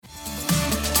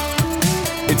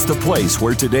It's the place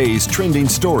where today's trending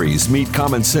stories meet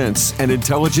common sense and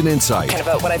intelligent insight. Kind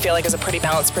of what I feel like is a pretty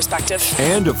balanced perspective.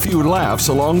 And a few laughs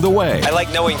along the way. I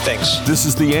like knowing things. This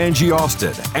is the Angie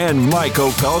Austin and Mike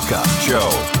Opelka Show.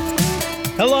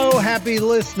 Hello, happy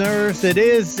listeners. It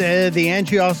is the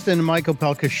Angie Austin and Mike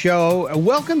Opelka Show.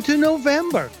 Welcome to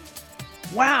November.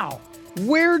 Wow.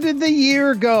 Where did the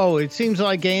year go? It seems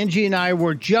like Angie and I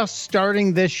were just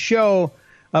starting this show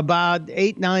about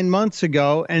 8-9 months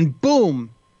ago, and boom,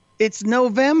 it's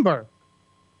November.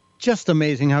 Just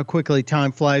amazing how quickly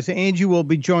time flies. Angie will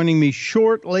be joining me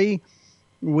shortly.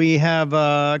 We have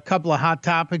a couple of hot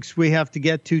topics we have to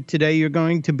get to today. You're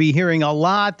going to be hearing a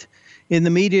lot in the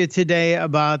media today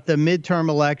about the midterm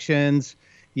elections.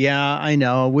 Yeah, I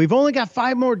know. We've only got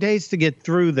 5 more days to get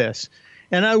through this.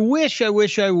 And I wish,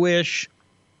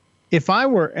 if I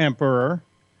were emperor,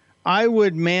 I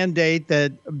would mandate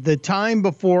that the time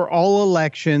before all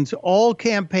elections, all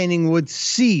campaigning would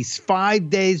cease 5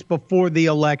 days before the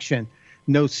election.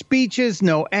 No speeches,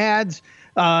 no ads.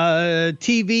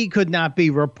 TV could not be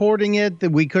reporting it.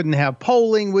 That we couldn't have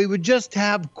polling. We would just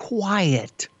have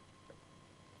quiet.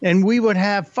 And we would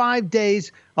have 5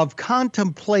 days of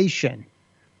contemplation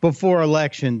before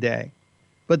Election Day.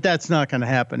 But that's not going to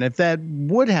happen. If that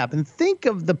would happen, think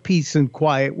of the peace and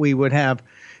quiet we would have.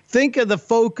 Think of the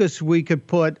focus we could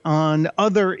put on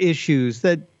other issues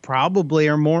that probably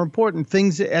are more important,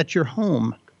 things at your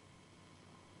home,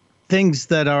 things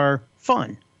that are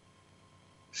fun.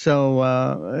 So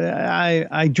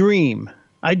I dream,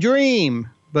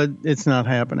 but it's not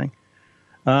happening.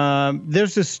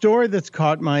 There's a story that's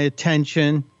caught my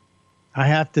attention. I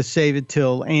have to save it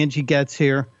till Angie gets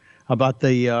here, about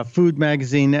the food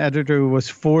magazine editor who was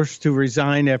forced to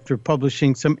resign after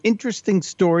publishing some interesting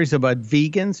stories about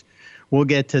vegans. We'll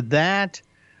get to that.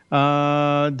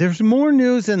 There's more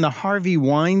news in the Harvey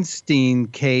Weinstein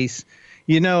case.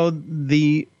 You know,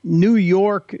 the New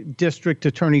York district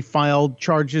attorney filed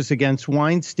charges against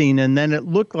Weinstein, and then it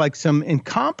looked like some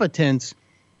incompetence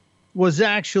was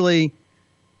actually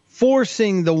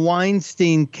forcing the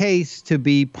Weinstein case to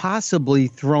be possibly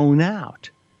thrown out.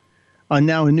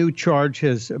 Now a new charge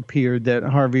has appeared that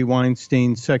Harvey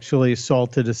Weinstein sexually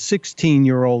assaulted a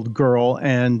 16-year-old girl,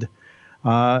 and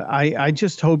I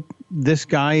just hope this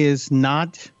guy is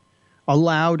not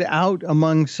allowed out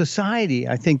among society.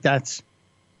 I think that's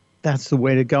the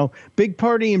way to go. Big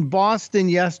party in Boston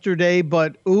yesterday,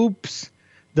 but oops,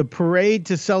 the parade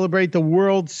to celebrate the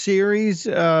World Series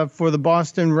for the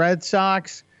Boston Red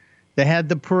Sox. They had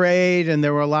the parade, and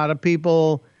there were a lot of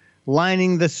people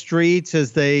lining the streets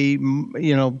as they,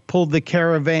 pulled the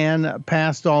caravan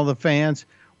past all the fans.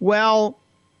 Well,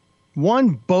 one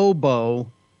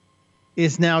Bobo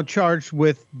is now charged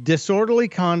with disorderly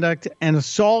conduct and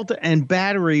assault and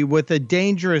battery with a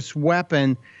dangerous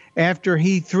weapon after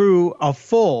he threw a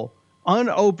full,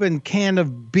 unopened can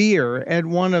of beer at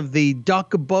one of the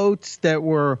duck boats that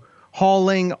were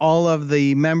hauling all of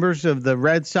the members of the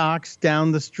Red Sox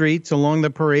down the streets along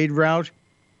the parade route.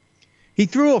 He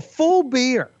threw a full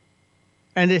beer,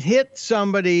 and it hit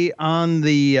somebody on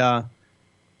the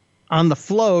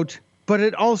float, but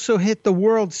it also hit the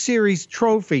World Series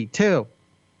trophy too.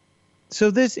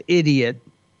 So this idiot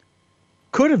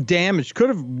could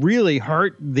have really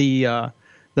hurt the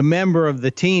member of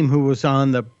the team who was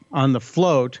on the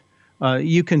float.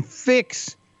 You can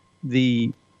fix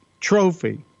the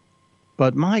trophy,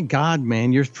 but my God,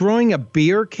 man, you're throwing a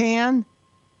beer can?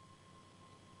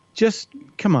 Just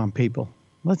come on, people.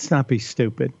 Let's not be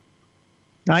stupid.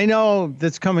 I know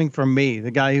that's coming from me,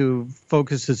 the guy who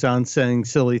focuses on saying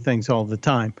silly things all the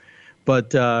time.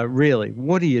 But really,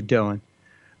 what are you doing?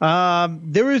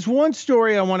 There is one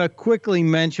story I want to quickly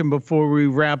mention before we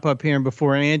wrap up here and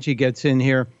before Angie gets in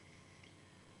here.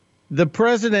 The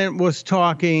president was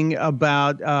talking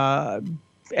about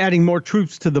adding more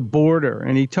troops to the border,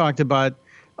 and he talked about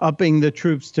upping the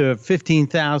troops to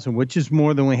 15,000, which is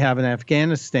more than we have in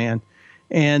Afghanistan.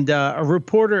 And a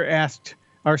reporter asked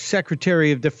our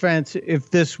Secretary of Defense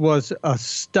if this was a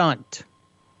stunt.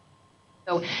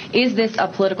 So is this a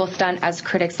political stunt, as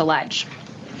critics allege?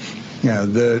 Yeah,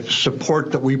 the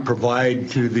support that we provide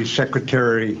to the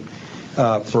Secretary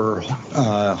for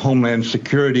Homeland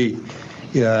Security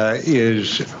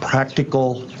is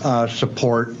practical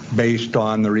support based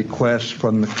on the request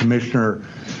from the Commissioner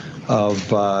of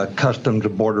Customs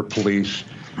and Border Police,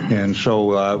 and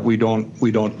so we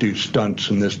don't do stunts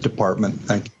in this department.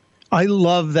 Thank you. I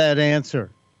love that answer.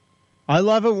 I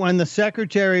love it when the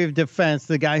Secretary of Defense,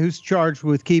 the guy who's charged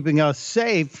with keeping us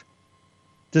safe,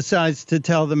 decides to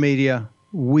tell the media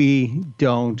we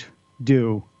don't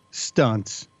do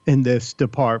stunts in this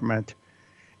department.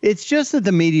 It's just that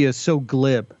the media is so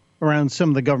glib around some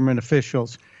of the government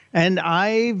officials. And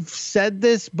I've said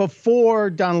this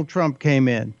before Donald Trump came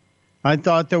in. I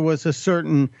thought there was a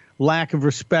certain lack of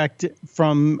respect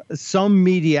from some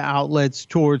media outlets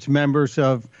towards members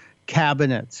of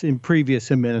cabinets in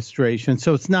previous administrations.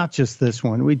 So it's not just this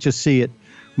one. We just see it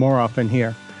more often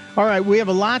here. All right, we have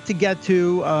a lot to get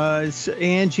to.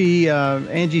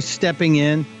 Angie's stepping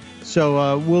in.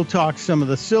 So we'll talk some of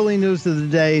the silly news of the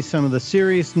day, some of the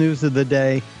serious news of the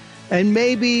day, and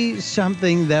maybe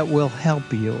something that will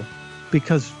help you,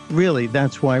 because really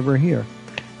that's why we're here.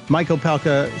 Mike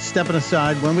Opelka stepping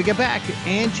aside. When we get back,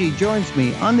 Angie joins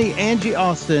me on the Angie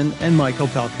Austin and Mike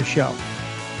Opelka Show.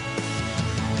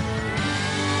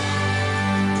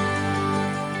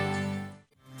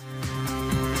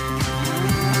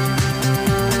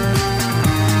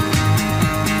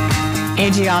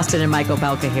 Angie Austin and Mike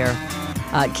Opelka here.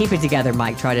 Keep it together,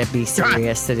 Mike. Try to be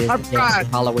serious. It is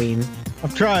Halloween. I'm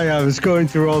trying. I was going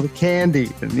through all the candy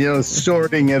and,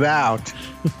 sorting it out.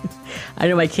 I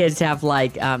know my kids have I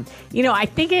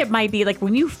think it might be like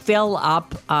when you fill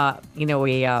up, a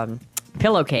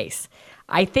pillowcase.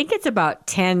 I think it's about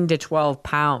 10 to 12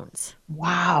 pounds.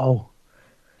 Wow.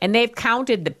 And they've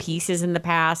counted the pieces in the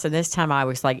past. And this time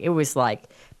it was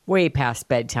way past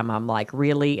bedtime. I'm like,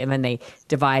 really? And then they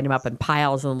divide them up in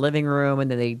piles in the living room, and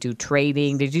then they do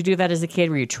trading. Did you do that as a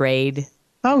kid where you trade?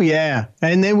 Oh, yeah.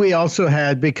 And then we also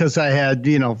had, because I had,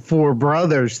 4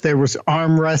 brothers, there was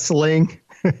arm wrestling.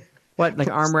 What, like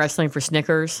arm wrestling for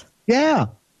Snickers? Yeah.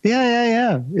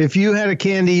 If you had a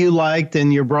candy you liked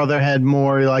and your brother had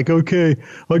more, you're like, okay,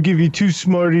 I'll give you 2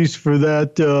 Smarties for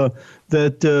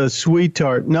that sweet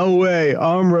tart. No way,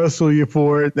 arm wrestle you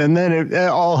for it. And then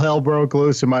all hell broke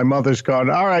loose, and my mother's gone,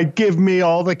 all right, give me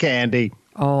all the candy.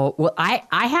 Oh, well, I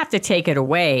have to take it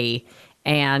away,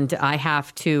 and I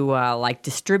have to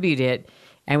distribute it.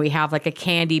 And we have like a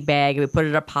candy bag, and we put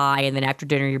it up high, and then after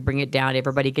dinner you bring it down.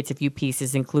 Everybody gets a few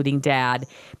pieces, including Dad,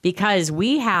 because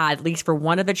we had, at least for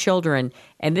one of the children,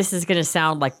 and this is going to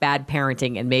sound like bad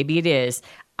parenting, and maybe it is,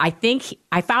 I think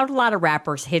I found a lot of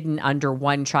wrappers hidden under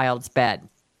one child's bed,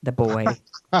 the boy.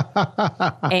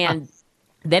 And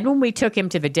then when we took him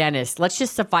to the dentist, let's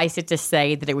just suffice it to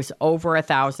say that it was over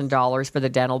 $1,000 for the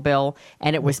dental bill,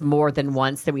 and it was more than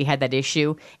once that we had that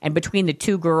issue. And between the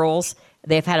 2 girls,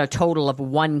 they've had a total of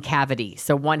 1 cavity.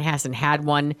 So one hasn't had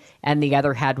one, and the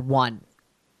other had 1.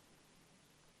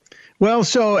 Well,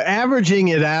 so averaging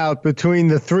it out between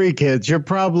the 3 kids, you're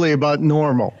probably about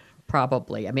normal.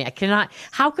 Probably. I mean,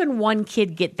 how can one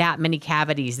kid get that many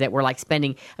cavities that we're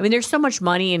spending? I mean, there's so much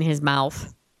money in his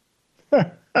mouth.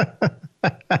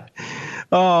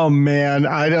 Oh, man,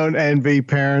 I don't envy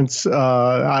parents.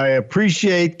 I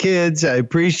appreciate kids. I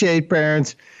appreciate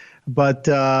parents. But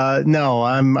no,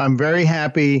 I'm very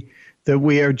happy that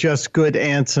we are just good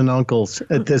aunts and uncles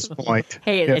at this point.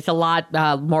 Hey, it's a lot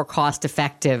more cost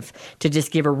effective to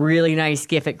just give a really nice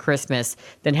gift at Christmas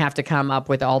than have to come up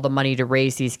with all the money to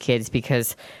raise these kids,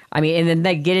 because, and then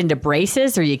they get into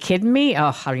braces. Are you kidding me? Oh,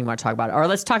 I don't even want to talk about it. Or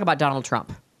let's talk about Donald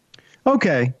Trump.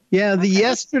 Okay. Yeah,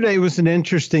 yesterday was an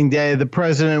interesting day. The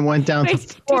president went down to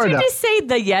Florida. Did you just say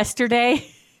the yesterday?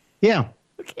 Yeah.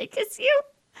 Okay, because you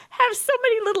have so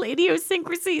many little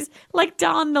idiosyncrasies, like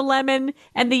Don the Lemon,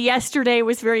 and the yesterday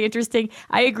was very interesting.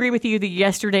 I agree with you. The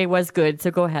yesterday was good,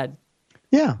 so go ahead.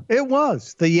 Yeah, it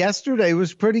was. The yesterday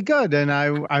was pretty good, and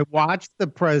I watched the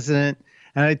president,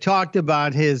 and I talked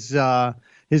about his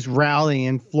rally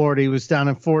in Florida. He was down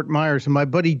in Fort Myers, and my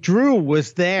buddy Drew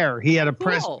was there. He had a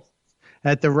press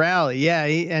at the rally. Yeah,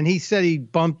 he said he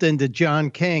bumped into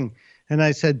John King. And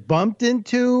I said, bumped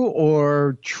into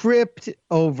or tripped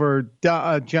over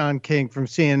John King from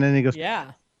CNN? He goes,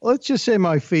 yeah. Let's just say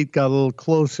my feet got a little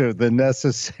closer than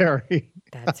necessary.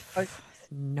 That's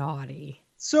naughty.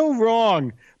 So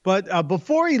wrong. But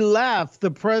before he left,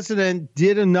 the president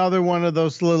did another one of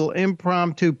those little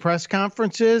impromptu press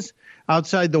conferences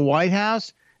outside the White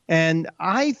House. And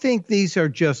I think these are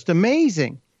just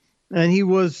amazing. And he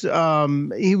was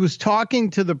talking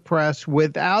to the press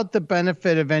without the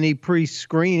benefit of any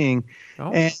pre-screening.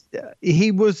 Oh. And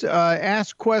he was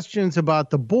asked questions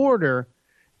about the border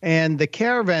and the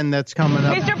caravan that's coming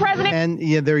up. Mr. President.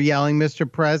 And they're yelling,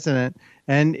 Mr. President.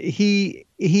 And he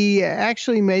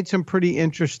actually made some pretty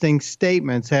interesting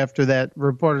statements after that.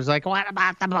 Reporter's like, what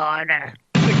about the border?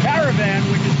 The caravan,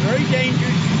 which is very dangerous.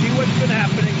 You see what's been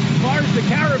happening. As far as the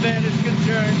caravan is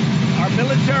concerned, our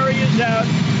military is out.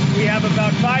 We have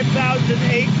about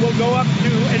 5,008. We'll go up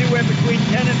to anywhere between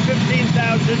 10 and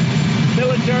 15,000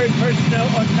 military personnel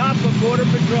on top of Border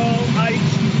Patrol,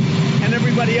 ICE, and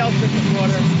everybody else at the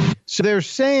border. So they're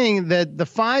saying that the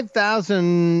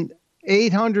 5,000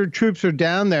 800 troops are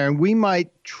down there, and we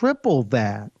might triple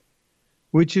that,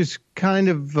 which is kind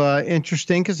of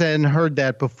interesting because I hadn't heard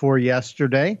that before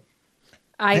yesterday.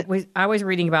 I was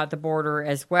reading about the border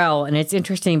as well, and it's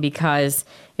interesting because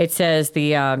it says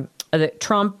the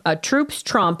troops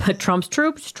Trump.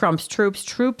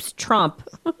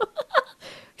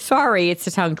 Sorry, it's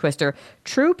a tongue twister.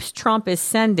 Troops Trump is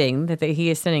sending, he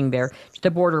is sending there to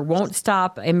the border, won't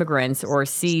stop immigrants or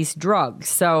seize drugs.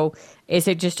 So is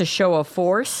it just a show of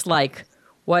force? Like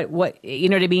what you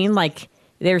know what I mean? Like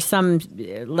there's some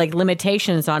like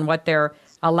limitations on what they're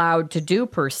allowed to do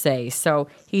per se. So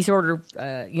he's ordered,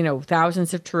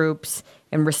 thousands of troops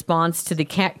in response to the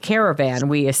caravan,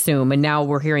 we assume. And now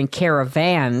we're hearing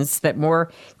caravans, that more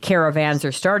caravans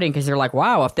are starting because they're like,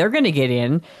 wow, if they're going to get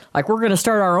in, like we're going to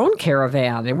start our own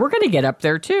caravan and we're going to get up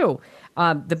there too.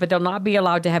 But they'll not be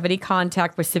allowed to have any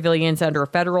contact with civilians under a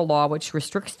federal law which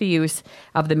restricts the use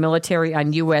of the military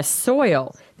on U.S.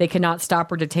 soil. They cannot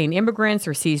stop or detain immigrants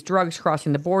or seize drugs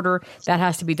crossing the border. That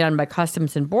has to be done by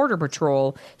Customs and Border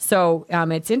Patrol. So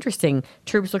it's interesting.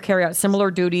 Troops will carry out similar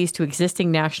duties to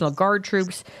existing National Guard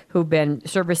troops who've been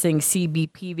servicing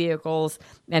CBP vehicles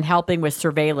and helping with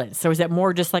surveillance. So is it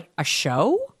more just like a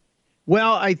show?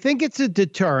 Well, I think it's a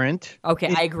deterrent.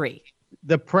 Okay, I agree.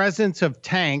 The presence of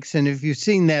tanks, and if you've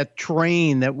seen that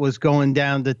train that was going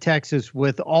down to Texas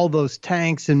with all those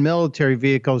tanks and military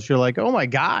vehicles, you're like, oh my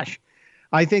gosh.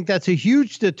 I think that's a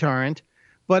huge deterrent.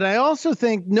 But I also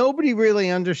think nobody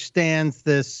really understands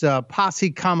this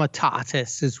posse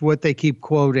comitatus is what they keep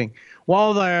quoting.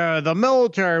 Well, the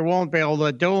military won't be able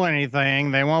to do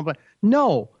anything. They won't.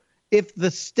 No, if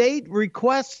the state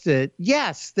requests it,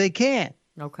 yes, they can.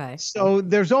 Okay. So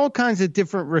there's all kinds of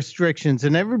different restrictions,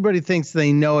 and everybody thinks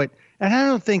they know it, and I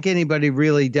don't think anybody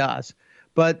really does.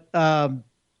 But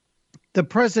the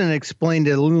president explained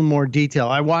it a little more detail.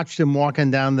 I watched him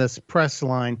walking down this press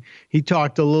line. He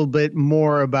talked a little bit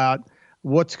more about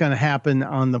what's going to happen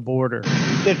on the border.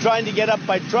 They're trying to get up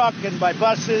by truck and by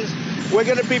buses. We're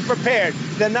going to be prepared.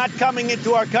 They're not coming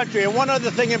into our country. And one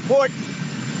other thing important,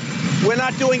 we're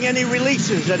not doing any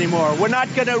releases anymore. We're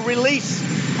not going to release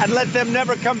and let them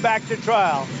never come back to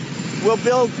trial. We'll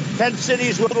build 10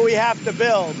 cities where we have to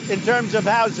build in terms of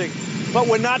housing, but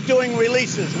we're not doing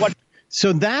releases.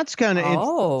 So that's kind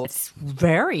of it's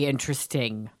very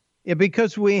interesting. Yeah,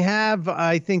 because we have,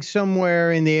 I think,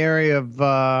 somewhere in the area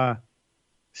of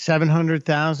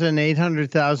 700,000,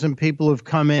 800,000 people who've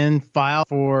come in, filed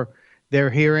for their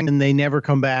hearing, and they never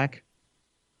come back.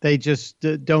 They just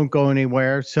don't go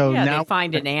anywhere. So now they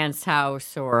find an aunt's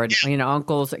house or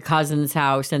uncle's, cousin's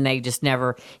house, and they just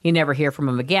you never hear from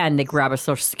them again. They grab a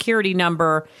social security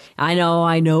number. I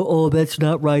know. Oh, that's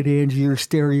not right, Angie. You're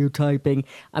stereotyping.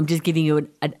 I'm just giving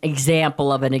you an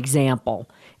example of an example.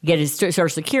 Get a social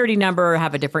security number,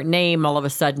 have a different name. All of a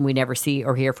sudden, we never see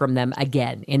or hear from them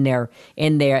again in the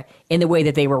way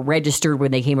that they were registered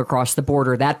when they came across the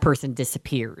border. That person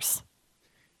disappears.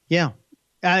 Yeah.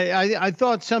 I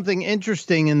thought something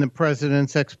interesting in the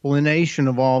president's explanation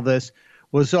of all this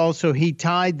was also he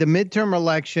tied the midterm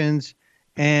elections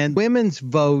and women's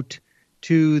vote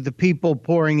to the people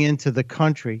pouring into the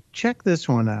country. Check this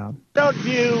one out. Don't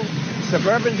view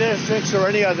suburban districts or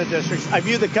any other districts. I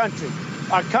view the country.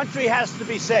 Our country has to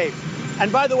be safe.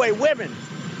 And by the way, women,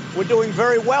 we're doing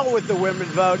very well with the women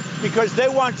vote because they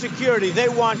want security. They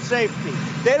want safety.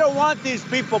 They don't want these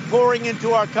people pouring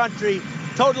into our country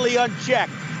totally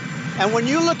unchecked. And when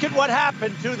you look at what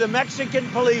happened to the Mexican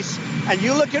police and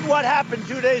you look at what happened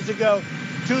 2 days ago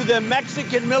to the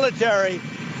Mexican military,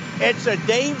 it's a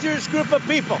dangerous group of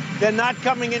people. They're not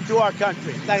coming into our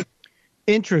country.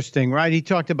 Interesting, right? He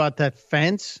talked about that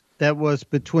fence that was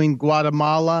between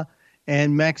Guatemala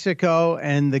and Mexico,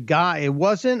 and the guy, it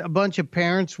wasn't a bunch of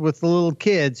parents with little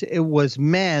kids. It was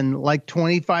men, like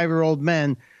 25-year-old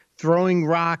men, throwing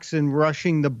rocks and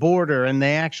rushing the border, and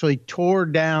they actually tore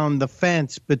down the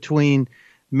fence between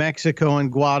Mexico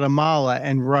and Guatemala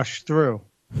and rushed through.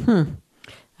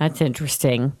 That's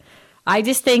interesting. I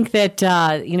just think that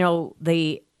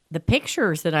the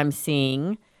pictures that I'm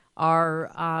seeing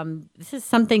are this is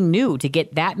something new to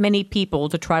get that many people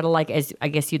to try to, as I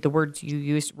guess the words you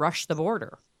used, rush the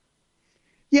border.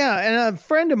 Yeah, and a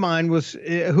friend of mine was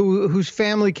whose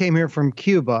family came here from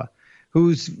Cuba,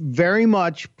 who's very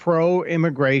much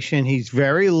pro-immigration, he's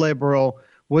very liberal,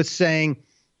 was saying,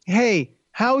 hey,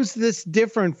 how's this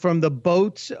different from the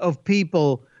boats of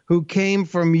people who came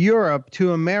from Europe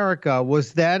to America?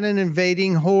 Was that an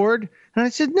invading horde? And I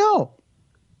said, no.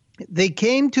 They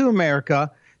came to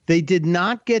America. They did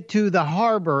not get to the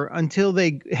harbor until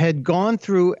they had gone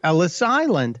through Ellis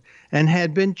Island and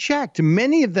had been checked.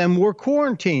 Many of them were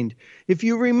quarantined. If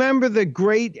you remember the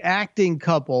great acting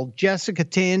couple, Jessica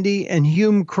Tandy and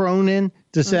Hume Cronin,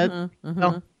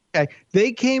 okay,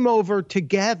 they came over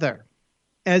together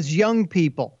as young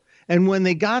people. And when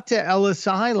they got to Ellis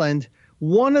Island,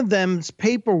 one of them's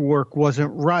paperwork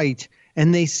wasn't right,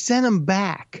 and they sent him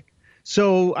back.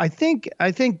 So I think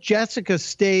Jessica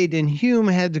stayed and Hume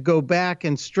had to go back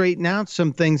and straighten out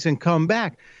some things and come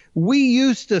back. We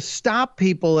used to stop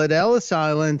people at Ellis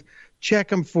Island, check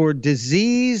them for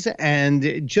disease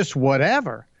and just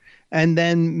whatever, and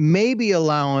then maybe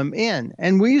allow them in.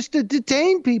 And we used to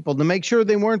detain people to make sure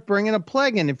they weren't bringing a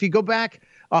plague in. If you go back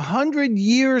 100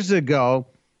 years ago,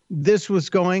 this was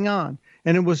going on.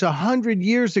 And it was 100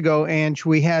 years ago, Ange,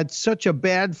 we had such a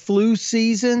bad flu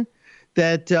season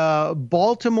that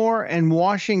Baltimore and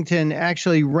Washington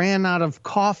actually ran out of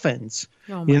coffins.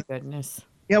 Oh, my goodness.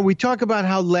 Yeah, we talk about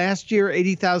how last year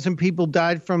 80,000 people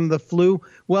died from the flu.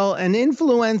 Well, an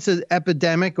influenza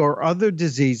epidemic or other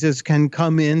diseases can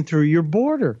come in through your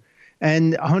border.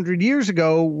 And 100 years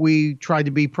ago, we tried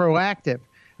to be proactive.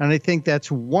 And I think that's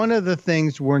one of the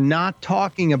things we're not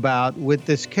talking about with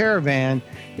this caravan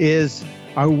is,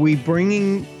 are we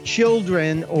bringing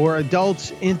children or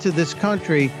adults into this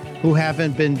country who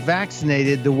haven't been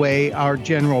vaccinated the way our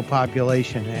general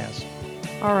population has?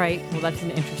 All right. Well, that's an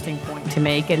interesting point to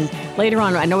make. And later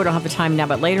on, I know we don't have the time now,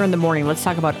 but later in the morning, let's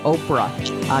talk about Oprah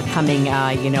coming,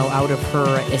 out of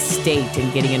her estate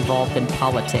and getting involved in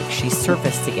politics. She's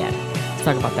surfaced again. Let's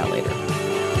talk about that later.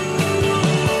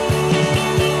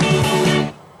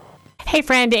 Hey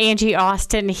friend, Angie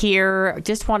Austin here.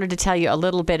 Just wanted to tell you a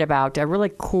little bit about a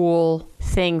really cool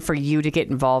thing for you to get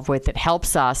involved with that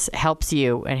helps us, helps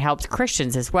you, and helps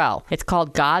Christians as well. It's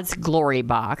called God's Glory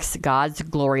Box.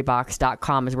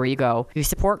 God'sGloryBox.com is where you go. You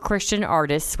support Christian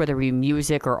artists, whether it be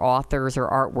music or authors or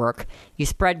artwork. You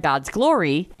spread God's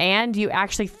glory, and you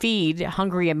actually feed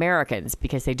hungry Americans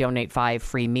because they donate 5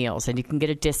 free meals. And you can get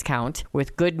a discount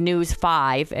with Good News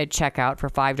 5 at checkout for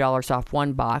 $5 off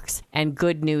one box, and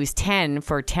Good News 10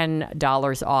 for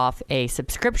 $10 off a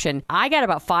subscription. I got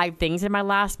about 5 things in my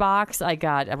last box. I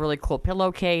got a really cool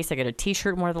pillowcase. I got a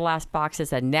t-shirt in one of the last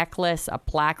boxes, a necklace, a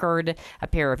placard, a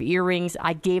pair of earrings.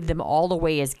 I gave them all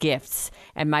away as gifts,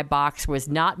 and my box was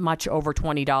not much over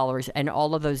 $20, and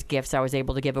all of those gifts I was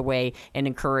able to give away and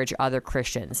encourage other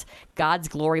Christians.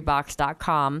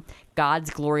 God'sGloryBox.com.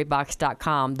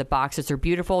 God'sGloryBox.com. The boxes are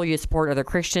beautiful. You support other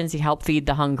Christians. You help feed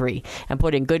the hungry. And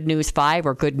put in Good News 5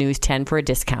 or Good News 10 for a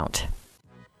discount.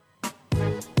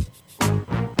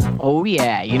 Oh,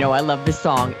 yeah. I love this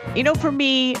song. For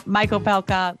me, Michael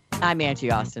Pelka, I'm Angie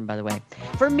Austin, by the way.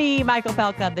 For me, Michael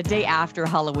Pelka, the day after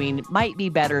Halloween might be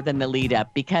better than the lead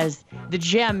up because the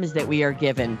gems that we are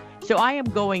given. So I am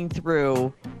going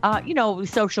through,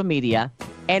 social media,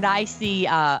 and I see,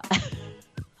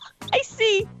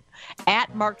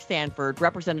 at Mark Sanford,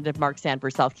 Representative Mark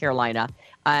Sanford, South Carolina.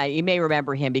 You may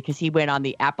remember him because he went on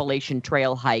the Appalachian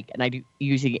Trail hike, and I'm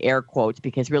using air quotes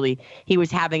because really he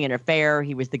was having an affair.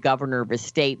 He was the governor of his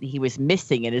state. He was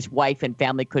missing, and his wife and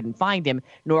family couldn't find him,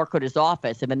 nor could his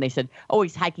office. And then they said, oh,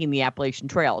 he's hiking the Appalachian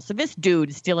Trail. So this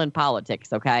dude is still in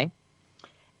politics, okay?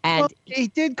 And he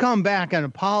did come back and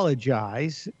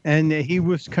apologize, and he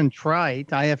was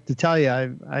contrite. I have to tell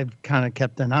you, I've kind of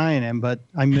kept an eye on him, but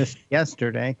I missed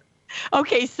yesterday.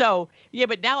 Okay, so, yeah,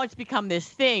 but now it's become this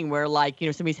thing where,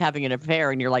 somebody's having an affair,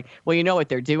 and you're like, well, you know what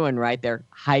they're doing, right? They're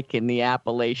hiking the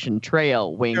Appalachian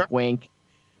Trail, wink, sure. Wink.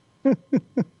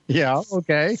 Yeah,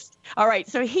 okay. All right,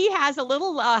 so he has a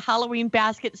little Halloween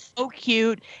basket, so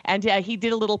cute, and he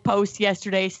did a little post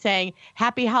yesterday saying,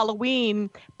 Happy Halloween,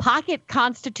 pocket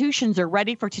constitutions are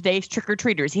ready for today's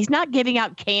trick-or-treaters. He's not giving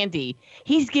out candy.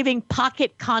 He's giving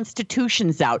pocket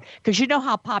constitutions out, because you know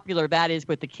how popular that is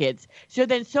with the kids. So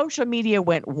then social media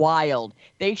went wild.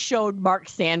 They showed Mark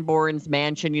Sanborn's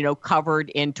mansion, covered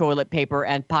in toilet paper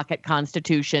and pocket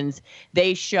constitutions.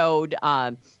 They showed...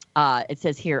 it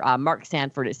says here, Mark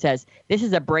Sanford, it says, this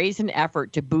is a brazen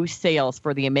effort to boost sales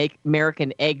for the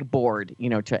American Egg Board,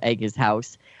 to egg his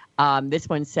house. This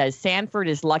one says, Sanford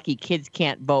is lucky kids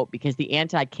can't vote because the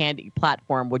anti-candy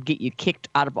platform would get you kicked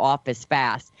out of office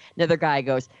fast. Another guy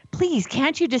goes, please,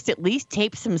 can't you just at least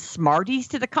tape some Smarties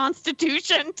to the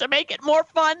Constitution to make it more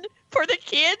fun for the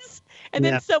kids? And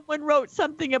then someone wrote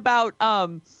something about...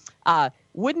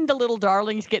 wouldn't the little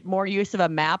darlings get more use of a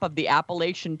map of the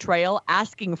Appalachian Trail?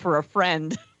 Asking for a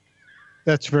friend.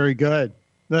 That's very good.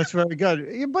 That's very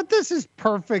good. But this is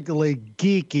perfectly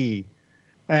geeky.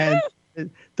 And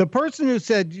The person who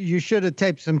said you should have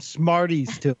taped some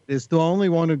Smarties to it is the only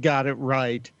one who got it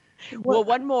right. Well,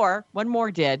 one more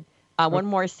did. One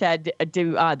more said,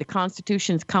 do the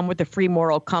constitutions come with a free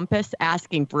moral compass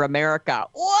asking for America?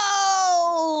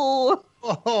 Whoa!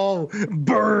 Oh,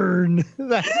 burn.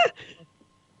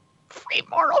 Free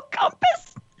moral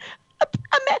compass.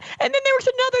 And then there was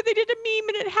another, they did a meme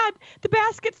and it had the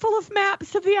basket full of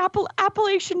maps of the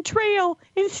Appalachian Trail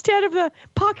instead of the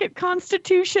pocket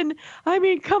constitution. I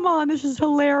mean, come on, this is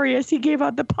hilarious. He gave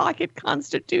out the pocket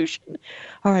constitution.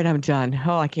 All right, I'm done.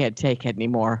 Oh, I can't take it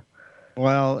anymore.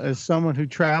 Well, as someone who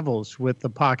travels with the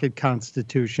pocket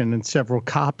constitution and several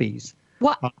copies,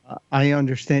 what? I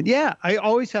understand. Yeah, I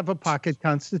always have a pocket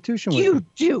constitution with me. You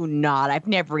do not. I've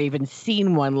never even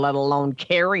seen one, let alone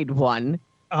carried one.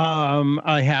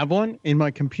 I have one in my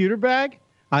computer bag.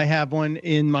 I have one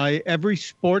in my every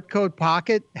sport coat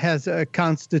pocket has a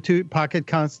pocket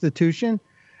constitution,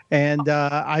 and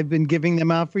I've been giving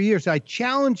them out for years. I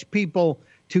challenge people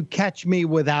to catch me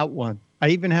without one. I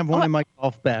even have one in my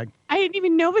golf bag. I didn't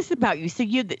even know this about you. So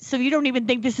you don't even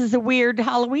think this is a weird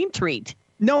Halloween treat?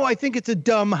 No, I think it's a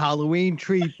dumb Halloween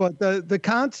treat, but the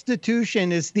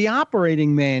Constitution is the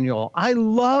operating manual. I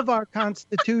love our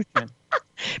Constitution.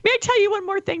 May I tell you one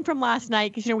more thing from last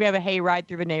night? Because, we have a hayride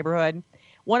through the neighborhood.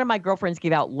 One of my girlfriends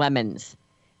gave out lemons.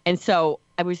 And so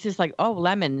I was just like, oh,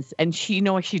 lemons. And she,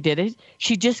 what she did it?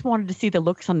 She just wanted to see the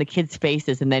looks on the kids'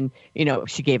 faces. And then,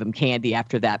 she gave them candy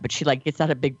after that. But she gets out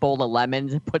a big bowl of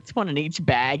lemons and puts one in each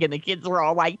bag. And the kids were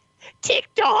all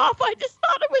ticked off. I just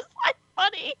thought it was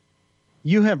funny.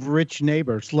 You have rich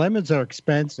neighbors. Lemons are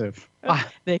expensive.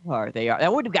 They are. I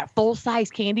would have got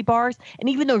full-size candy bars and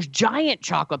even those giant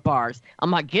chocolate bars. I'm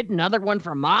like, get another one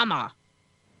for Mama.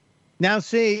 Now,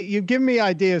 see, you give me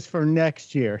ideas for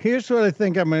next year. Here's what I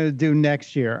think I'm going to do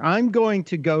next year. I'm going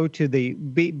to go to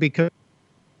because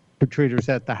trick-or-treaters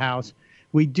at the house.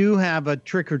 We do have a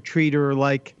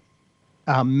trick-or-treater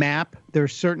map.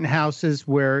 There's certain houses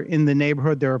where in the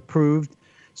neighborhood they're approved.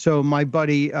 So my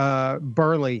buddy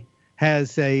Burley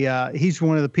has he's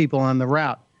one of the people on the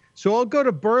route. So I'll go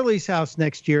to Burley's house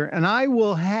next year and I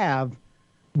will have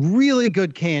really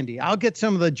good candy. I'll get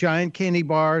some of the giant candy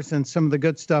bars and some of the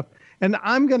good stuff. And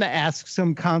I'm going to ask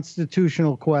some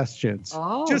constitutional questions.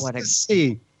 Oh, just to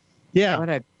see. Yeah. What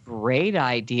a great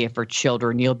idea for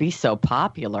children. You'll be so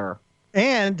popular.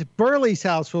 And Burley's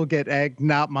house will get egg,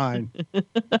 not mine.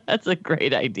 That's a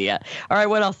great idea. All right.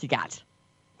 What else you got?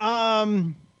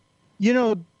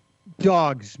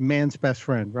 Dogs, man's best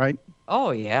friend, right?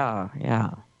 Oh, yeah.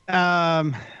 Yeah.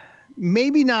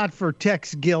 Maybe not for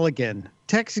Tex Gilligan.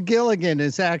 Tex Gilligan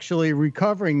is actually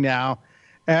recovering now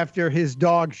after his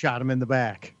dog shot him in the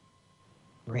back.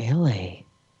 Really?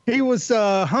 He was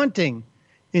hunting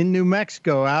in New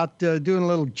Mexico, out doing a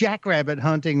little jackrabbit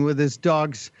hunting with his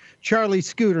dogs, Charlie,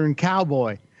 Scooter, and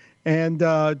Cowboy. And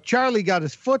Charlie got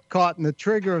his foot caught in the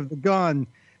trigger of the gun.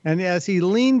 And as he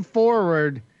leaned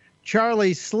forward,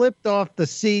 Charlie slipped off the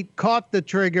seat, caught the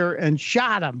trigger, and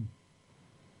shot him.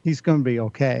 He's going to be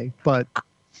okay, but...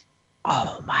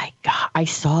 Oh, my God. I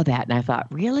saw that, and I thought,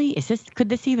 really? Could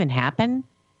this even happen?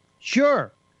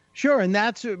 Sure. And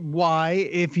that's why,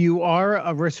 if you are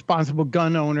a responsible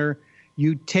gun owner,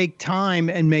 you take time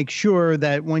and make sure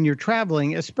that when you're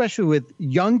traveling, especially with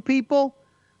young people,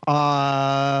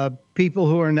 people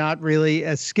who are not really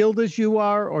as skilled as you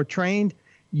are or trained,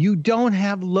 you don't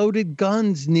have loaded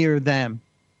guns near them.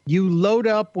 You load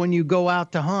up when you go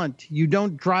out to hunt. You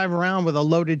don't drive around with a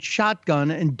loaded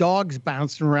shotgun and dogs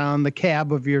bouncing around the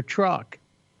cab of your truck.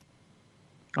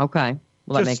 Okay.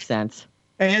 Well, that makes sense.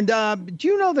 And do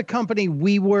you know the company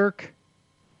WeWork?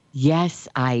 Yes,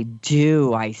 I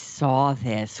do. I saw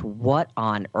this. What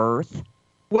on earth?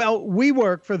 Well,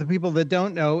 WeWork, for the people that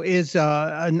don't know, is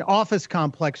an office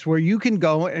complex where you can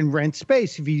go and rent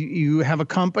space. If you have a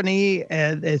company,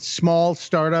 a small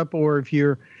startup, or if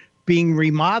you're being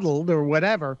remodeled or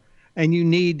whatever, and you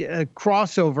need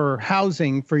crossover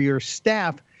housing for your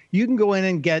staff, you can go in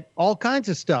and get all kinds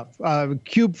of stuff,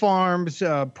 cube farms,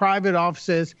 private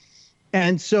offices.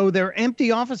 And so there are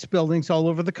empty office buildings all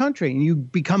over the country, and you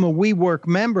become a WeWork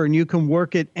member and you can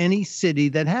work at any city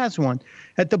that has one.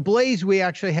 At the Blaze, we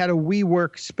actually had a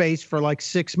WeWork space for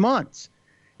 6 months,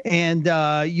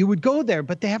 and you would go there,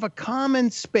 but they have a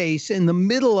common space in the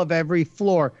middle of every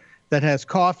floor that has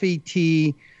coffee,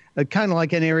 tea, kind of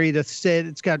like an area to sit.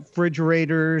 It's got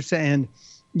refrigerators, and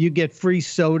you get free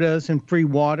sodas and free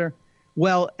water.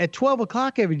 Well, at 12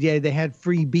 o'clock every day, they had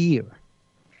free beer.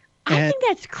 I think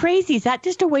that's crazy. Is that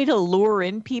just a way to lure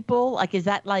in people? Is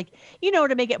that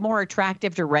to make it more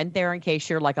attractive to rent there in case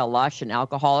you're a lush and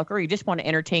alcoholic, or you just want to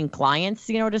entertain clients,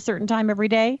 at a certain time every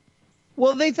day?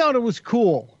 Well, they thought it was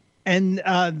cool. And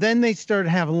then they started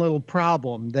having a little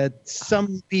problem that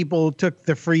some people took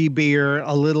the free beer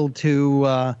a little too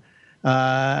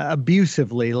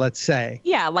abusively, let's say.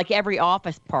 Yeah, like every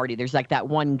office party, there's like that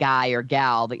one guy or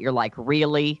gal that you're like,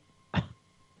 really?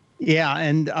 Yeah,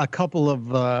 and a couple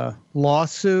of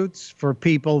lawsuits for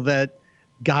people that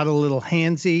got a little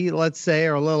handsy, let's say,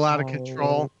 or a little out of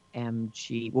control.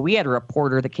 MG. Well, we had a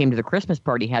reporter that came to the Christmas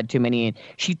party, had too many, and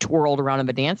she twirled around on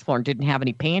the dance floor and didn't have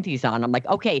any panties on. I'm like,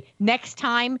 okay, next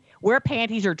time, wear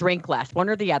panties or drink less, one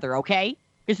or the other, okay?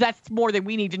 Because that's more than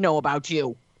we need to know about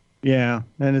you. Yeah,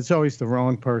 and it's always the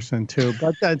wrong person, too.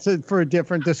 But that's it for a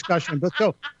different discussion. But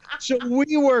so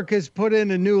WeWork has put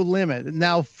in a new limit.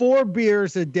 Now, 4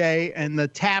 beers a day, and the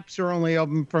taps are only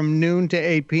open from noon to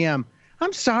 8 p.m.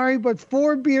 I'm sorry, but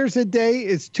 4 beers a day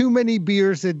is too many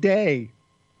beers a day.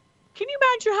 Can you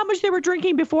imagine how much they were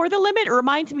drinking before the limit? It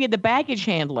reminds me of the baggage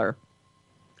handler.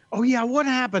 Oh, yeah. What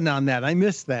happened on that? I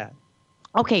missed that.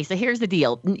 Okay, so here's the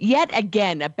deal. Yet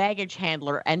again, a baggage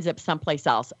handler ends up someplace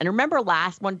else. And remember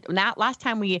last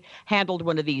time we handled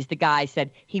one of these, the guy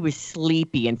said he was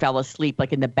sleepy and fell asleep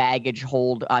like in the baggage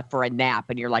hold for a nap.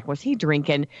 And you're like, was he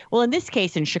drinking? Well, in this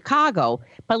case in Chicago,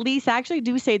 police actually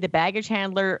do say the baggage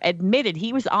handler admitted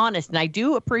he was honest. And I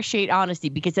do appreciate honesty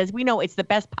because, as we know, it's the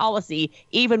best policy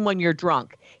even when you're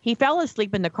drunk. He fell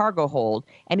asleep in the cargo hold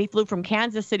and he flew from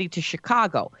Kansas City to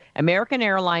Chicago. American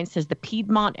Airlines says the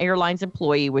Piedmont Airlines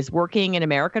employee was working an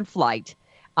American flight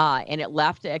and it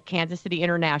left at Kansas City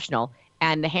International.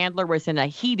 And the handler was in a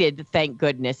heated, thank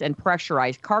goodness, and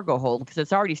pressurized cargo hold because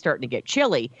it's already starting to get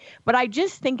chilly. But I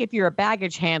just think if you're a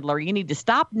baggage handler, you need to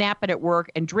stop napping at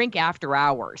work and drink after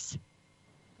hours.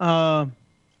 I'm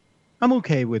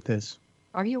okay with this.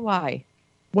 Are you? Why?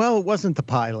 Well, it wasn't the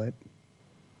pilot.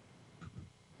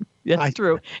 That's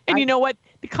true. And you know what?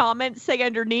 The comments say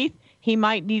underneath, he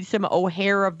might need some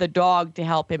O'Hare of the dog to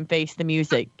help him face the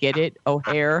music. Get it?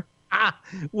 O'Hare?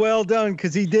 Well done,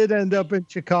 because he did end up in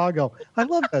Chicago. I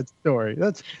love that story.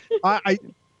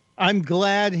 I'm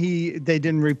glad they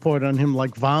didn't report on him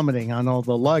like vomiting on all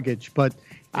the luggage, but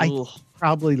I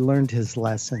probably learned his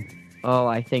lesson. Oh,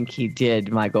 I think he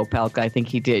did, Michael Pelka. I think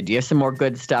he did. Do you have some more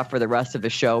good stuff for the rest of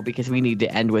the show? Because we need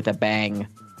to end with a bang.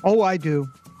 Oh, I do.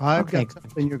 I've got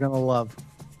something you're going to love.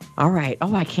 All right.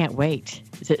 Oh, I can't wait.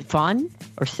 Is it fun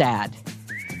or sad?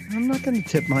 I'm not going to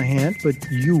tip my hand, but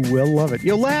you will love it.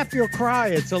 You'll laugh, you'll cry.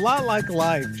 It's a lot like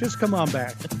life. Just come on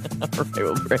back. All right,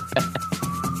 we'll be right back.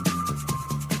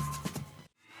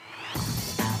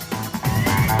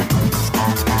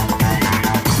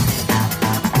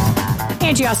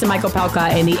 Angie Austin, Michael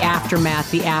Pelka in the aftermath,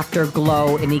 the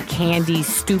afterglow, in the candy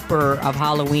stupor of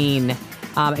Halloween.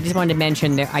 I just wanted to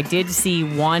mention that I did see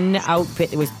one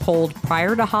outfit that was pulled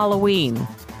prior to Halloween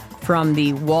from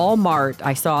the Walmart.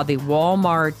 I saw the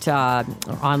Walmart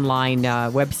online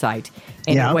website,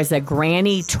 and it was a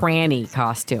granny tranny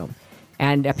costume.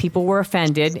 And people were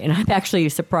offended, and I'm actually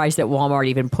surprised that Walmart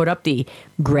even put up the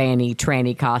granny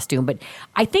tranny costume. But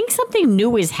I think something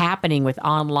new is happening with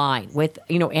online, with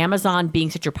Amazon being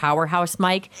such a powerhouse,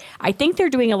 Mike. I think they're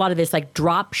doing a lot of this like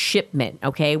drop shipment,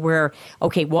 where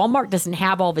Walmart doesn't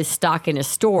have all this stock in a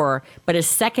store, but a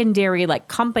secondary like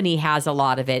company has a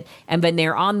lot of it, and then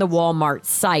they're on the Walmart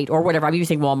site or whatever. I'm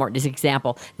using Walmart as an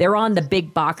example. They're on the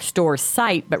big box store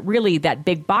site, but really that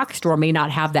big box store may not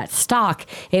have that stock.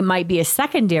 It might be a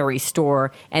secondary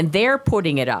store, and they're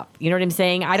putting it up. You know what I'm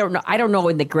saying? I don't know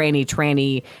in the granny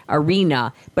tranny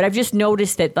arena, but I've just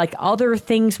noticed that like other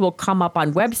things will come up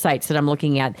on websites that I'm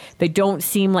looking at that don't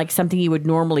seem like something you would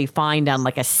normally find on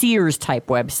like a Sears type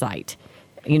website.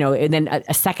 And then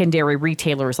a secondary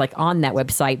retailer is like on that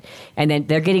website, and then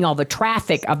they're getting all the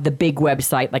traffic of the big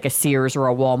website like a Sears or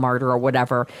a Walmart or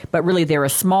whatever, but really they're a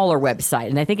smaller website.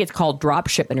 And I think it's called drop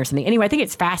shipping or something. Anyway, I think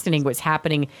it's fascinating what's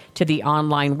happening to the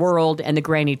online world, and the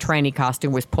granny tranny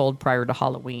costume was pulled prior to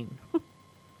Halloween.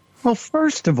 Well,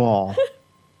 first of all,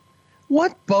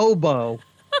 what Bobo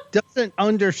doesn't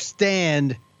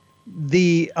understand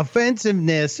the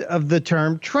offensiveness of the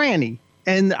term tranny?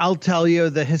 And I'll tell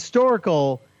you the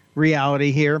historical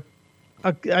reality here.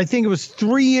 I think it was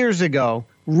 3 years ago,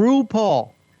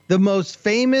 RuPaul, the most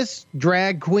famous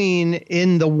drag queen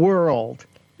in the world.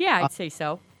 Yeah, I'd say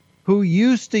so. Who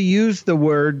used to use the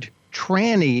word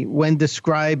tranny when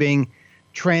describing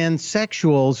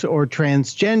transsexuals or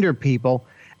transgender people.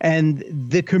 And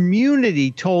the community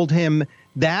told him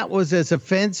that was as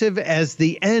offensive as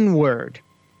the N-word.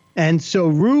 And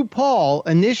so RuPaul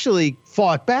initially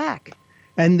fought back.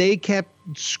 And they kept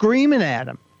screaming at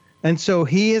him. And so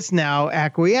he has now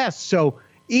acquiesced. So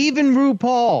even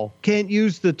RuPaul can't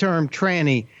use the term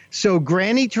tranny. So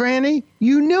Granny Tranny,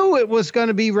 you knew it was going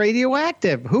to be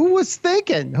radioactive. Who was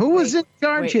thinking? Who was in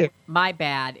charge here? My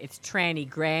bad. It's Tranny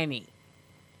Granny.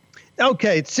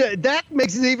 Okay, so that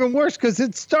makes it even worse because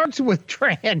it starts with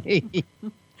tranny.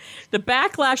 The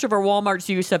backlash over Walmart's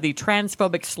use of the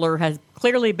transphobic slur has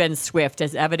clearly been swift,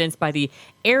 as evidenced by the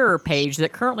error page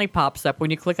that currently pops up when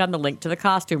you click on the link to the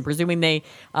costume. Presuming they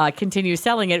continue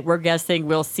selling it, we're guessing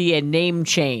we'll see a name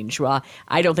change. Well,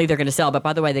 I don't think they're going to sell, but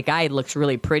by the way, the guy looks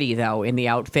really pretty, though, in the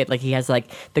outfit. Like, he has, like,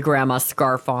 the grandma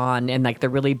scarf on and, like, the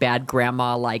really bad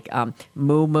grandma, like,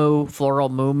 moo-moo, floral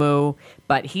moo-moo.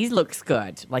 But he looks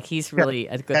good. Like, he's really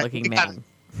a good-looking man.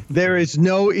 There is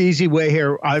no easy way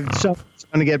here. Someone's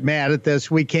going to get mad at this.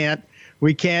 We can't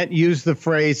use the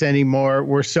phrase anymore.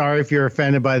 We're sorry if you're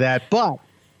offended by that. But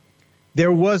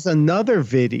there was another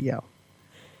video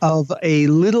of a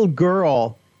little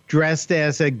girl dressed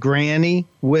as a granny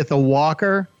with a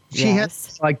walker. She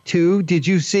has like two. Did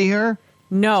you see her?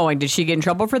 No. And did she get in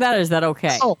trouble for that? Or is that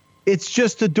okay? Oh, it's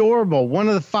just adorable. One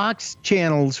of the Fox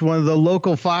channels, one of the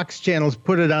local Fox channels,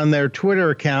 put it on their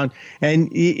Twitter account, and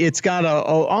it's got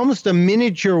almost a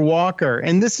miniature walker.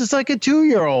 And this is like a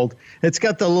 2-year-old. It's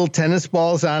got the little tennis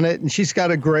balls on it, and she's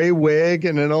got a gray wig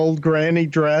and an old granny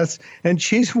dress, and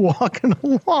she's walking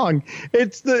along.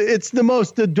 It's the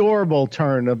most adorable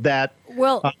turn of that.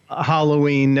 Well,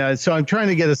 Halloween. So I'm trying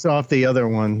to get us off the other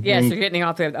one. Yes, you're getting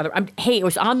off the other. Hey, it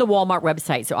was on the Walmart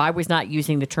website, so I was not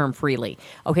using the term freely.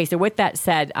 Okay, so with that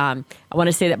said, I want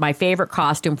to say that my favorite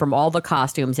costume from all the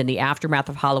costumes in the aftermath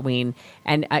of Halloween,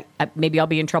 and maybe I'll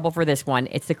be in trouble for this one,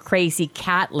 it's the crazy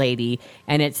cat lady,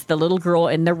 and it's the little girl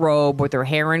in the robe with her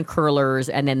hair in curlers,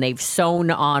 and then they've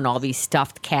sewn on all these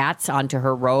stuffed cats onto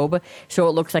her robe, so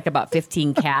it looks like about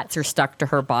 15 cats are stuck to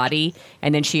her body,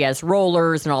 and then she has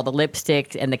rollers and all the lipstick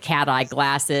and the cat eye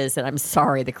glasses. And I'm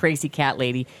sorry, the crazy cat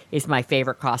lady is my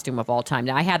favorite costume of all time.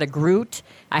 Now, I had a Groot,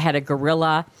 I had a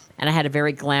gorilla, and I had a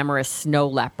very glamorous snow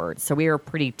leopard. So we were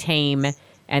pretty tame.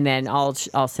 And then I'll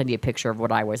send you a picture of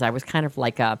what I was. I was kind of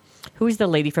like who's the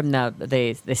lady from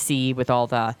the sea with all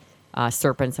the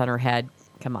serpents on her head?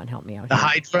 Come on, help me out. The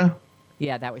Hydra?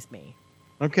 Yeah, that was me.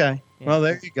 Okay. Yeah. Well,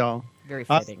 there you go. Very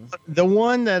fitting. The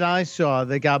one that I saw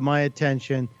that got my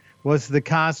attention was the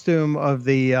costume of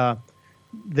the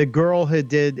girl who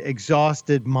did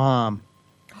Exhausted Mom.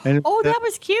 And that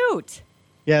was cute.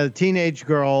 Yeah, the teenage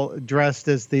girl dressed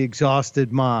as the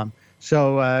Exhausted Mom.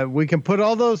 So we can put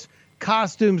all those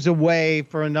costumes away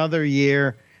for another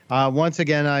year. Once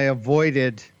again, I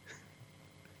avoided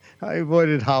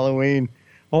Halloween.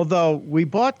 Although we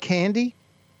bought candy,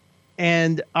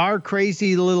 and our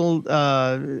crazy little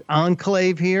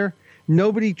enclave here,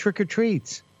 nobody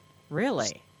trick-or-treats.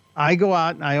 Really? I go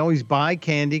out and I always buy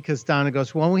candy because Donna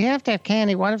goes, well, we have to have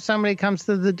candy. What if somebody comes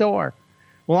to the door?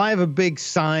 Well, I have a big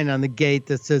sign on the gate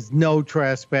that says no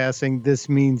trespassing. This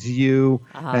means you,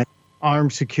 and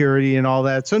armed security and all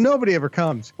that. So nobody ever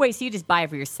comes. Wait, so you just buy it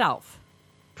for yourself?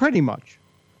 Pretty much.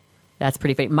 That's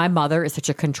pretty funny. My mother is such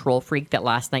a control freak that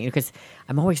last night, because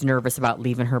I'm always nervous about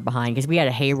leaving her behind, because we had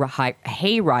a hay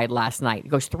ride last night. It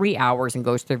goes 3 hours and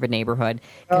goes through the neighborhood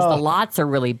because the lots are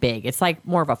really big. It's like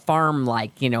more of a farm,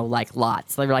 like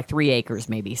lots. They're like 3 acres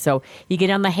maybe. So you get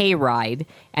on the hay ride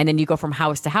and then you go from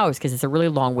house to house because it's a really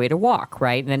long way to walk,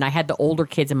 right? And then I had the older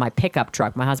kids in my pickup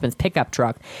truck, my husband's pickup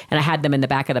truck, and I had them in the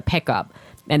back of the pickup.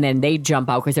 And then they jump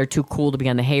out because they're too cool to be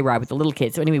on the hayride with the little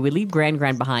kids. So anyway, we leave Gran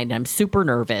behind, and I'm super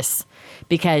nervous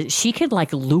because she can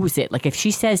like lose it. Like if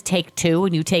she says take 2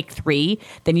 and you take 3,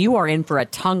 then you are in for a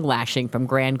tongue lashing from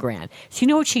Gran. So you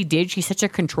know what she did? She's such a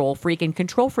control freak, and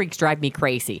control freaks drive me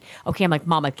crazy. Okay, I'm like,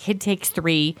 Mom, a kid takes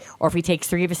 3, or if he takes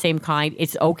 3 of the same kind,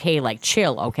 it's okay. Like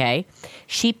chill, okay?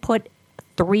 She put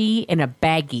 3 in a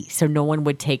baggie so no one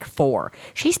would take 4.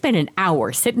 She spent an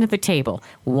hour sitting at the table.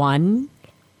 1,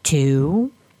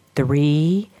 2,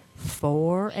 3,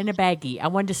 4 in a baggie. I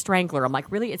wanted to strangle her. I'm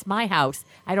like, really? It's my house.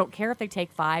 I don't care if they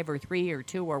take 5 or 3 or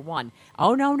 2 or 1.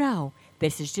 Oh, no.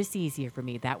 This is just easier for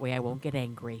me. That way I won't get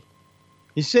angry.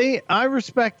 You see, I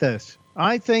respect this.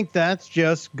 I think that's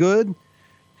just good,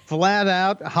 flat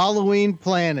out Halloween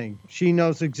planning. She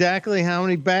knows exactly how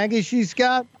many baggies she's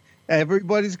got.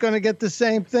 Everybody's going to get the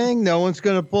same thing. No one's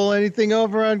going to pull anything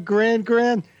over on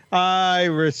Gran. I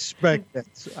respect it.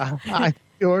 I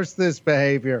endorse this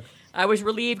behavior. I was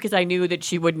relieved because I knew that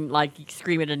she wouldn't like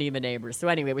scream at any of the neighbors. So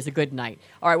anyway, it was a good night.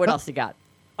 All right, what else you got?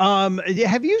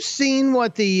 Have you seen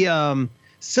what the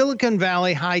Silicon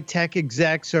Valley high-tech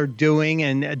execs are doing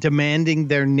and demanding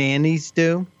their nannies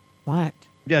do? What?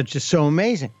 Yeah, just so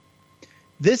amazing.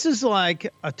 This is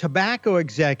like a tobacco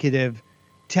executive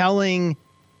telling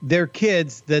their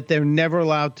kids that they're never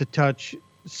allowed to touch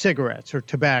cigarettes or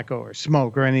tobacco or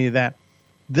smoke or any of that.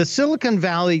 The Silicon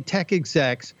Valley tech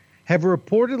execs have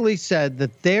reportedly said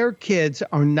that their kids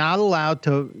are not allowed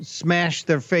to smash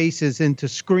their faces into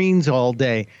screens all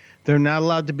day. They're not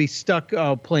allowed to be stuck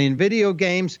playing video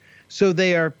games. So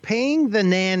they are paying the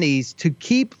nannies to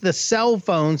keep the cell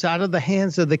phones out of the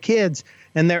hands of the kids,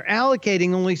 and they're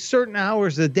allocating only certain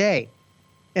hours a day.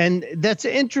 And that's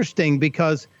interesting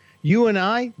because you and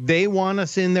I, they want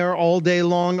us in there all day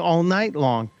long, all night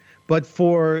long. But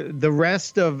for the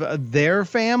rest of their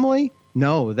family,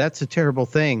 no, that's a terrible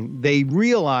thing. They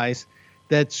realize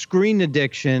that screen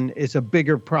addiction is a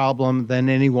bigger problem than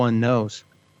anyone knows.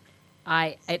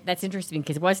 That's interesting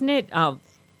because wasn't it?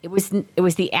 It was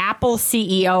the Apple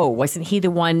CEO. Wasn't he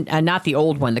the one? Not the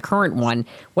old one, the current one.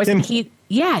 Wasn't he?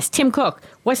 Yes, Tim Cook.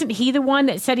 Wasn't he the one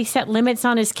that said he set limits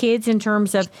on his kids in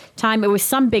terms of time? It was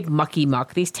some big mucky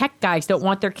muck. These tech guys don't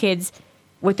want their kids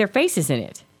with their faces in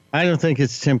it. I don't think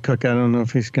it's Tim Cook. I don't know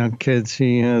if he's got kids.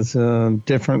 He has a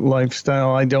different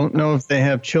lifestyle. I don't know if they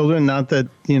have children. Not that,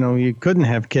 you couldn't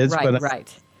have kids.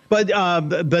 Right. But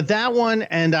that one,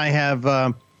 and I have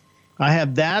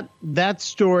that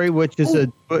story, which is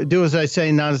do as I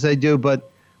say, not as I do.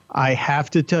 But I have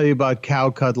to tell you about cow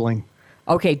cuddling.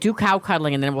 Okay, do cow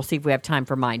cuddling, and then we'll see if we have time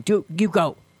for mine. You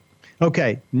go.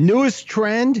 Okay, newest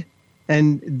trend,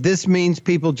 and this means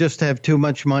people just have too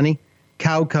much money,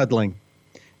 cow cuddling.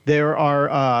 There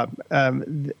are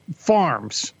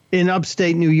farms in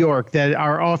upstate New York that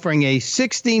are offering a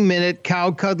 60-minute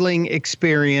cow cuddling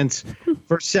experience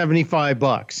for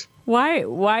 $75. Why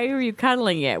are you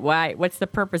cuddling it? Why? What's the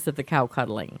purpose of the cow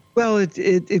cuddling? Well,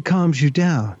 it calms you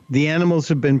down. The animals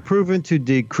have been proven to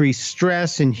decrease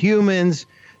stress in humans.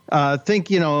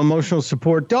 Think, emotional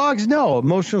support. Dogs, no.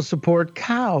 Emotional support,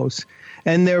 cows.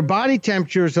 And their body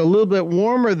temperature is a little bit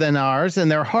warmer than ours, and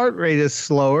their heart rate is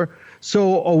slower.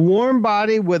 So a warm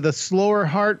body with a slower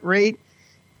heart rate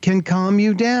can calm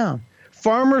you down.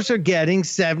 Farmers are getting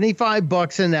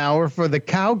 $75 an hour for the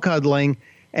cow cuddling,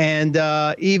 and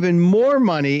even more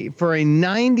money for a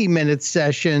 90-minute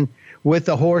session with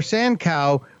a horse and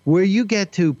cow where you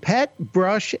get to pet,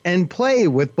 brush, and play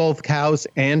with both cows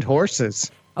and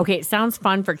horses. Okay, it sounds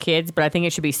fun for kids, but I think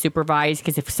it should be supervised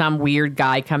because if some weird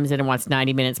guy comes in and wants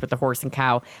 90 minutes with the horse and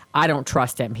cow, I don't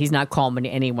trust him. He's not calming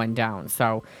anyone down.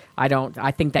 So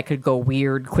I think that could go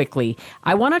weird quickly.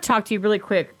 I want to talk to you really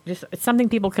quick. Just something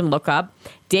people can look up.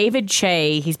 David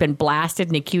Che, he's been blasted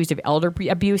and accused of elder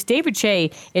abuse. David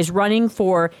Che is running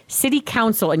for city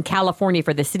council in California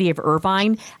for the city of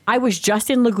Irvine. I was just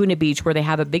in Laguna Beach where they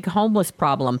have a big homeless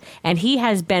problem, and he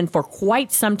has been for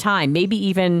quite some time, maybe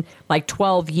even like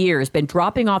 12 years, been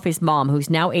dropping off his mom, who's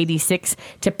now 86,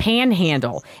 to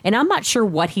panhandle. And I'm not sure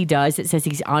what he does. It says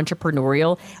he's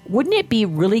entrepreneurial. Wouldn't it be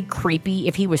really creepy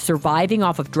if he was surviving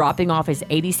off of dropping off his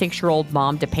 86-year-old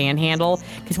mom to panhandle?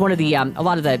 Because a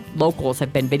lot of the locals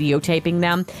have been videotaping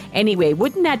them. Anyway,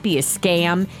 wouldn't that be a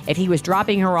scam if he was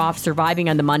dropping her off, surviving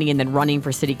on the money, and then running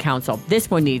for city council?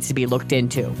 This one needs to be looked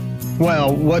into.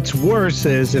 Well, what's worse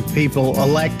is if people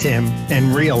elect him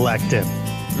and re-elect him.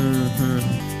 Mm-hmm.